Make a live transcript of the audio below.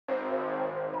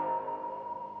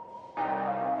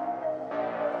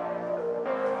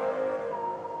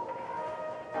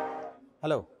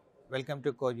Hello, welcome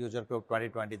to Core User Group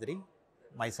 2023.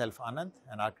 Myself Ananth,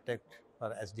 an architect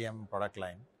for SDM product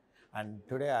line, and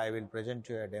today I will present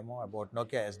you a demo about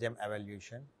Nokia SDM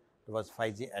evolution towards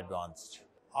 5G advanced.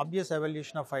 Obvious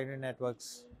evolution of 5G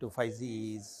networks to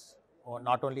 5G is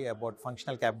not only about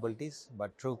functional capabilities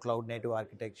but true cloud native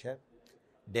architecture,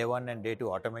 day one and day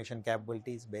two automation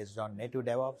capabilities based on native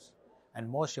DevOps, and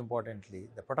most importantly,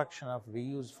 the protection of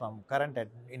reuse from current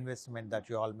investment that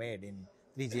you all made in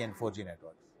 3G and 4G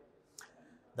networks.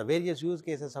 The various use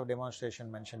cases of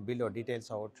demonstration mentioned below details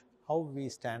out how we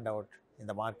stand out in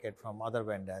the market from other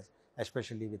vendors,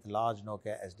 especially with large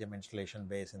Nokia SDM installation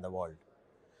base in the world.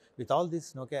 With all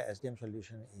this, Nokia SDM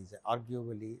solution is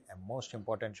arguably a most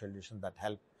important solution that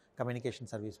help communication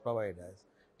service providers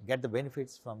get the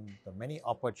benefits from the many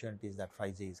opportunities that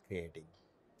 5G is creating.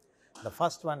 The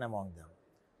first one among them,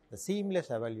 the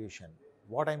seamless evolution.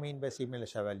 What I mean by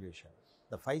seamless evolution?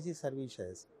 The 5G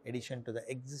services addition to the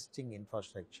existing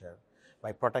infrastructure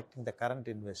by protecting the current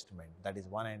investment, that is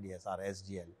 1NDS or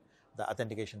SGL, the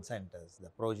authentication centers, the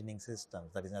provisioning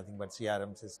systems, that is nothing but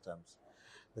CRM systems.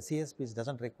 The CSPs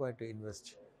doesn't require to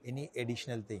invest any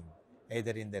additional thing,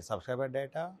 either in their subscriber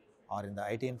data or in the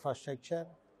IT infrastructure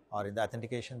or in the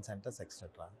authentication centers, etc.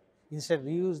 Instead,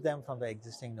 reuse them from the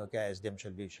existing Nokia SDM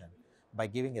solution by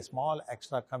giving a small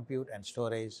extra compute and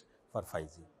storage for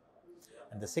 5G.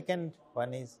 And the second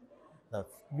one is the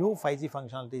new 5G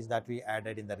functionalities that we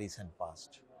added in the recent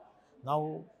past.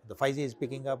 Now the 5G is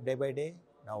picking up day by day.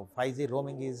 Now 5G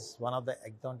roaming is one of the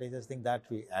advantageous things that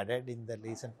we added in the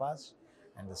recent past.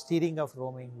 And the steering of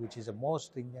roaming, which is the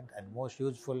most stringent and most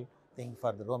useful thing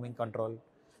for the roaming control,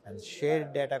 and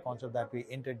shared data concept that we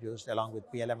introduced along with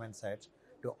PLM and sets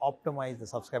to optimize the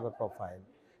subscriber profile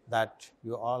that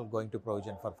you all going to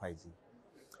provision for 5G.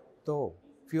 Though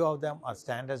few of them are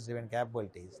standards-driven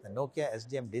capabilities, the Nokia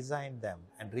SDM designed them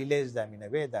and released them in a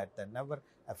way that they never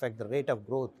affect the rate of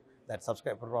growth that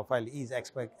subscriber profile is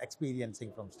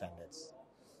experiencing from standards.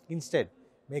 Instead,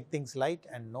 make things light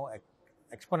and no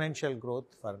exponential growth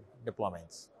for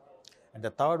deployments. And the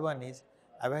third one is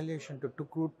evaluation to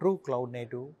true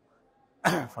cloud-native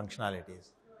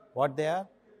functionalities. What they are?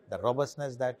 The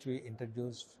robustness that we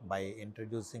introduced by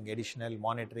introducing additional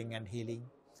monitoring and healing,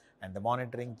 and the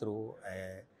monitoring through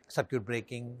circuit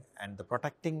breaking, and the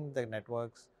protecting the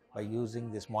networks by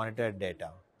using this monitored data.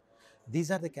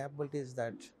 These are the capabilities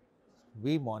that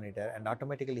we monitor and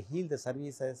automatically heal the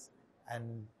services,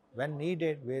 and when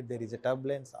needed, where there is a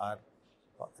turbulence or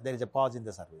there is a pause in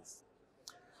the service.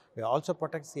 We also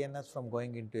protect CNS from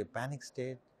going into a panic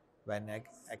state when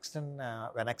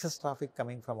access traffic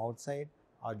coming from outside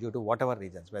or due to whatever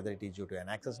reasons, whether it is due to an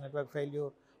access network failure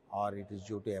or it is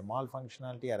due to a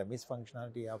malfunctionality or a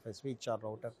misfunctionality of a switch or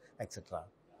router, etc.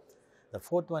 The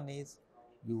fourth one is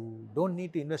you don't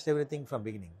need to invest everything from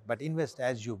beginning, but invest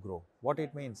as you grow. What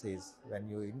it means is when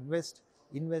you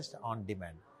invest on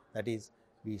demand. That is,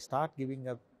 we start giving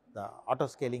up the auto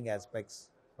scaling aspects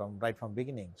right from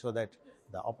beginning, so that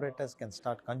the operators can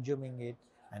start consuming it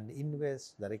and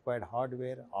invest the required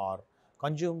hardware or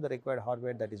consume the required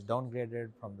hardware that is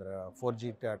downgraded from the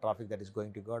 4G traffic that is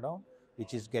going to go down,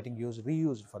 which is getting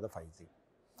reused for the 5G.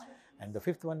 And the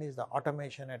fifth one is the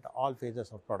automation at all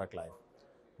phases of product life.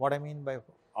 What I mean by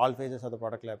all phases of the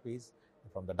product life is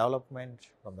from the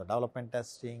development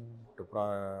testing, to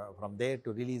from there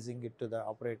to releasing it to the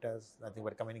operators, nothing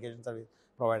but communication service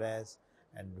providers,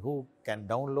 and who can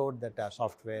download that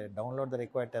software, download the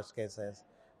required test cases,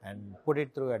 and put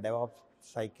it through a DevOps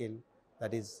cycle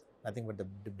that is nothing but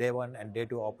the day one and day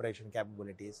two operation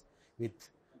capabilities with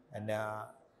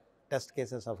test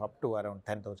cases of up to around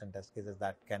 10,000 test cases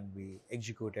that can be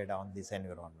executed on this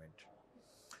environment.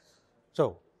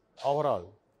 So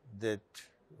overall,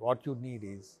 what you need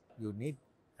is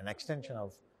an extension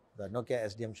of the Nokia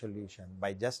SDM solution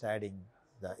by just adding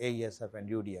the AESF and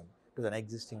UDM to the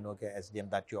existing Nokia SDM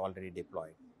that you already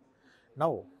deployed.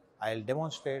 Now I'll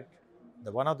demonstrate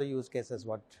one of the use cases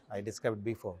what I described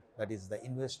before, that is the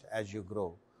invest as you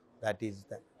grow. That is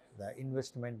the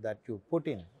investment that you put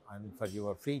in and for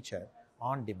your feature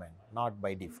on demand, not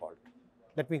by default.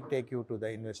 Let me take you to the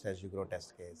invest as you grow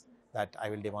test case that I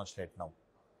will demonstrate now.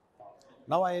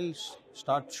 Now I'll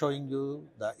start showing you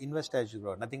the invest as you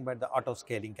grow, nothing but the auto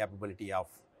scaling capability of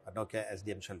a Nokia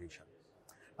SDM solution.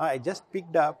 Now I just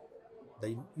picked up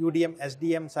the UDM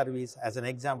SDM service as an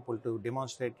example to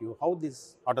demonstrate you how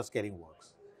this auto scaling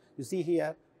works. You see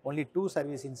here only 2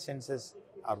 service instances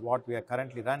are what we are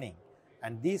currently running,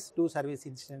 and these 2 service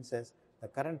instances, the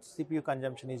current CPU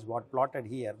consumption is what plotted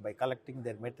here by collecting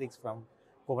their metrics from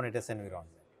Kubernetes environment.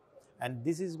 And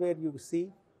this is where you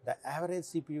see the average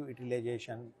CPU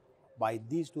utilization by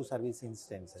these two service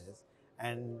instances,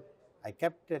 and I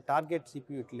kept a target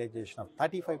CPU utilization of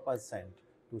 35%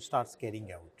 to start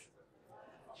scaling out.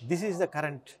 This is the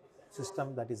current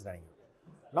system that is running.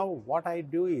 Now what I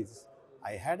do is,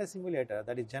 I had a simulator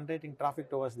that is generating traffic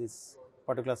towards this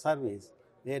particular service,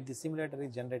 where the simulator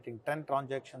is generating 10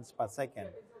 transactions per second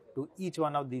to each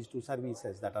one of these two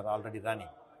services that are already running.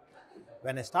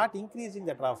 When I start increasing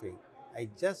the traffic, I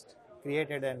just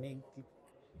created an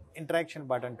interaction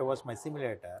button towards my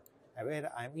simulator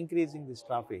where I am increasing this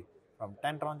traffic from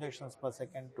 10 transactions per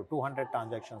second to 200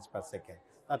 transactions per second.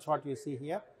 That's what you see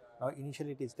here. Now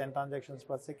initially it is 10 transactions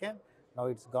per second. Now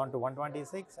it's gone to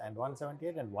 126 and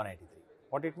 178 and 183.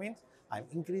 What it means? I'm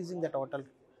increasing the total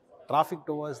traffic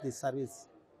towards this service,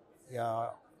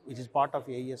 which is part of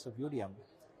AES of UDM,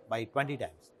 by 20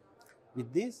 times.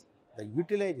 With this, the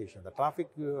utilization, the traffic,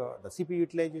 the CPU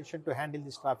utilization to handle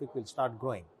this traffic will start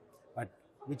growing, but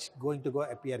which going to go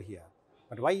appear here.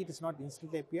 But why it is not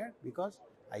instantly appeared? Because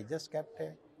I just kept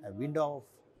a window of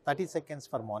 30 seconds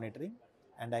for monitoring,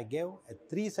 and I gave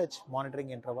 3 such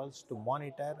monitoring intervals to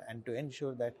monitor and to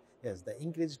ensure that yes, the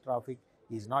increased traffic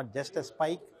is not just a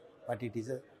spike, but it is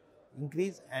a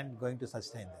increase and going to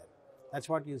sustain there. That's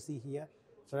what you see here.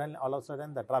 So then all of a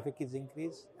sudden the traffic is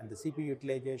increased and the CPU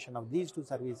utilization of these two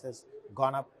services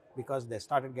gone up because they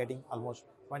started getting almost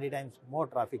 20 times more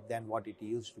traffic than what it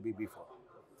used to be before.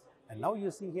 And now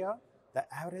you see here the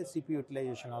average CPU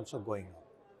utilization also going up.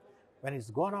 When it's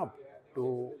gone up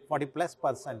to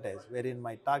 40+%, wherein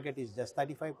my target is just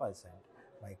 35%,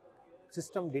 my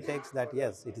system detects that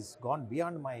yes, it is gone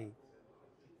beyond my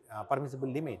permissible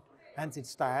limit, hence it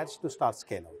starts to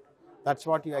scale out. That's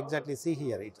what you exactly see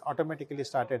here. It automatically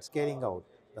started scaling out.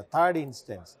 The third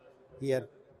instance here,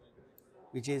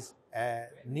 which is a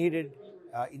needed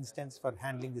instance for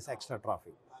handling this extra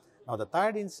traffic. Now the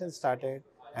third instance started,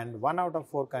 and 1 out of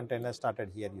 4 containers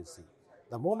started here, you see.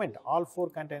 The moment all 4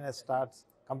 containers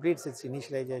completes its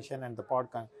initialization and the pod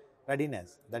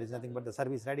readiness, that is nothing but the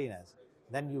service readiness,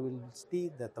 then you will see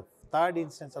that the third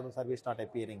instance of the service start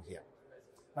appearing here.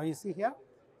 Now you see here,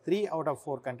 3 out of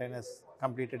 4 containers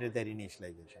completed their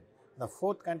initialization. The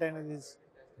 4th container is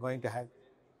going to have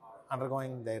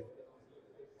undergoing their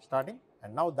starting,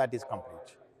 and now that is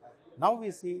complete. Now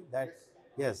we see that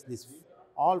yes, this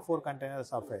all 4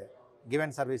 containers of a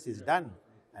given service is done,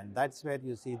 and that's where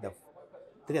you see the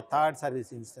third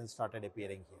service instance started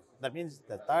appearing here. That means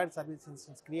the third service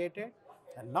instance created,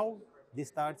 and now this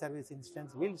third service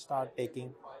instance will start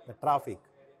taking the traffic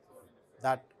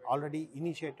that already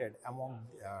initiated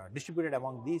distributed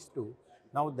among these two.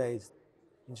 Now there is,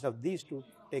 instead of these two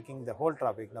taking the whole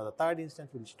traffic, now the third instance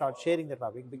will start sharing the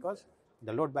traffic because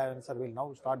the load balancer will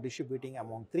now start distributing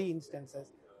among 3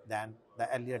 instances than the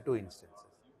earlier 2 instances.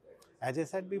 As I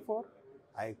said before,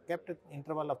 I kept an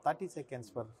interval of 30 seconds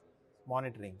for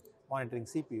monitoring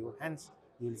CPU, hence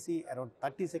you will see around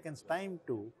 30 seconds time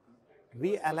to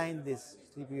realign this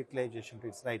CPU utilization to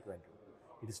its right value.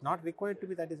 It is not required to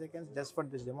be 30 seconds, just for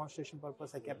this demonstration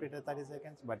purpose I kept it at 30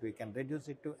 seconds, but we can reduce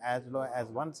it to as low as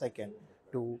 1 second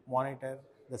to monitor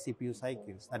the CPU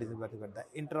cycles. That is the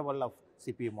interval of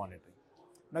CPU monitoring.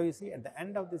 Now you see at the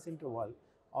end of this interval,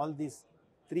 all these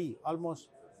 3 almost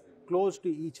close to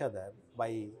each other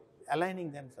by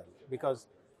aligning themselves, because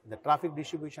the traffic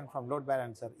distribution from load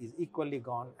balancer is equally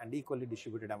gone and equally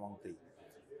distributed among 3,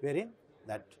 wherein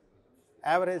that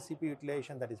average CPU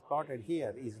utilization that is plotted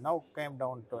here is now came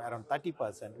down to around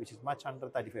 30%, which is much under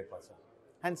 35%.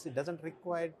 Hence, it doesn't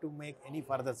require to make any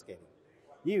further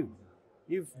scaling.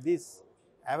 If this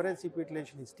average CPU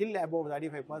utilization is still above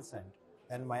 35%,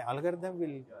 then my algorithm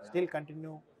will still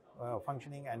continue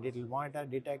functioning, and it will monitor,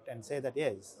 detect, and say that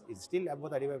yes, it's still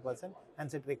above 35%,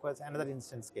 hence it requires another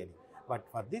instance scaling. But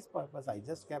for this purpose, I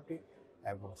just kept it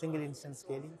a single instance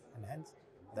scaling, and hence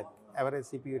the average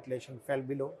CPU utilization fell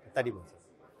below 30%.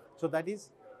 So that is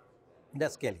the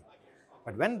scaling.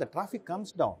 But when the traffic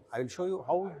comes down, I will show you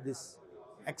how this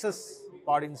excess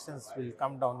pod instance will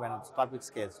come down when traffic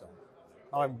scales down.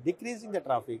 Now I'm decreasing the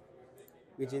traffic,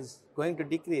 which is going to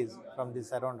decrease from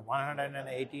this around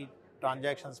 180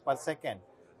 transactions per second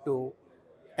to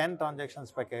 10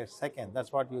 transactions per second.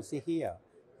 That's what you see here,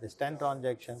 this 10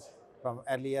 transactions from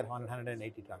earlier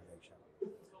 180 transactions.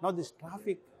 Now this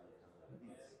traffic,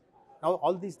 now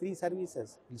all these 3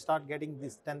 services will start getting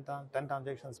this 10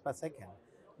 transactions per second,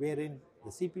 wherein the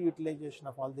CPU utilization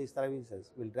of all these services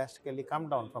will drastically come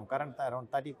down from current around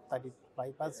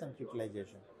 30-35%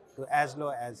 utilization to as low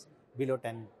as below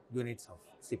 10 units of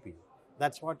CPU.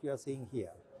 That's what you are seeing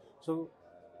here. So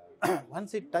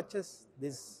once it touches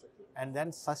this and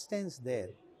then sustains there,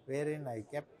 wherein I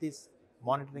kept this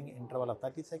monitoring interval of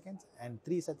 30 seconds, and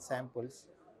 3 such samples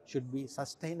should be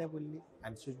sustainably,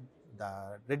 and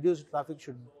the reduced traffic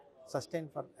should sustain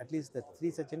for at least the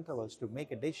 3 such intervals to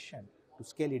make a decision to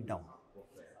scale it down.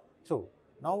 So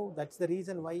now that's the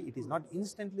reason why it is not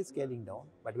instantly scaling down,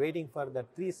 but waiting for the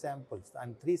 3 samples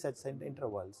and 3 such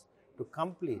intervals to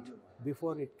complete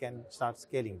before it can start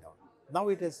scaling down. Now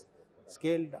it is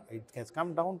scaled, it has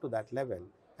come down to that level,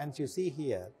 and you see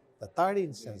here the third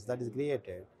instance that is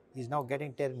created is now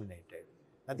getting terminated.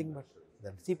 Nothing but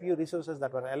the CPU resources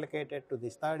that were allocated to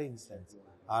this third instance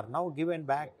are now given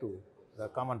back to the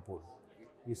common pool.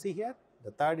 You see here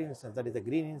the third instance, that is the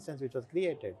green instance which was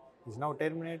created, is now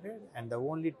terminated, and the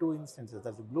only 2 instances,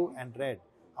 that's blue and red,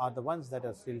 are the ones that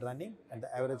are still running, and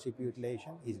the average CPU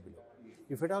utilization is below.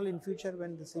 If at all in future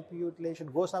when the CPU utilization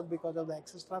goes up because of the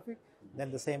excess traffic,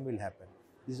 then the same will happen.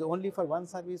 This is only for one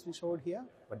service we showed here,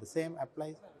 but the same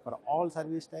applies for all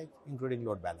service types, including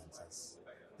load balancers.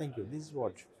 Thank you. This is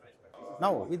what.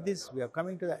 Now with this, we are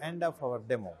coming to the end of our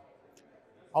demo.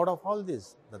 Out of all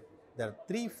this, there are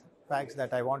 3 facts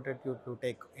that I wanted you to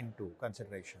take into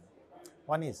consideration.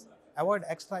 One is, avoid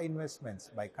extra investments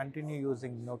by continue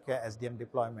using Nokia SDM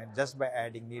deployment just by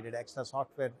adding needed extra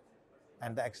software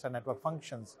and the extra network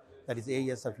functions, that is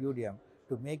AES of UDM,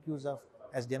 to make use of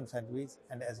SDM service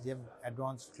and SDM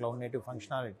advanced cloud native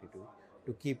functionality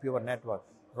to keep your network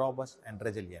robust and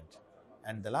resilient.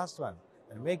 And the last one,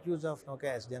 and make use of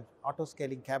Nokia SDM auto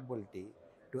scaling capability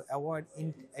to avoid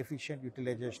inefficient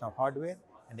utilization of hardware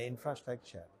and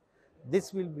infrastructure.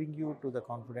 This will bring you to the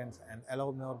confidence and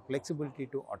allow more flexibility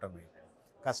to automate,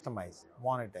 customize,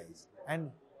 monetize,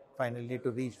 and finally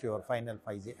to reach your final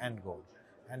 5G end goal.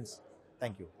 And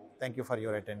thank you. Thank you for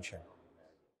your attention.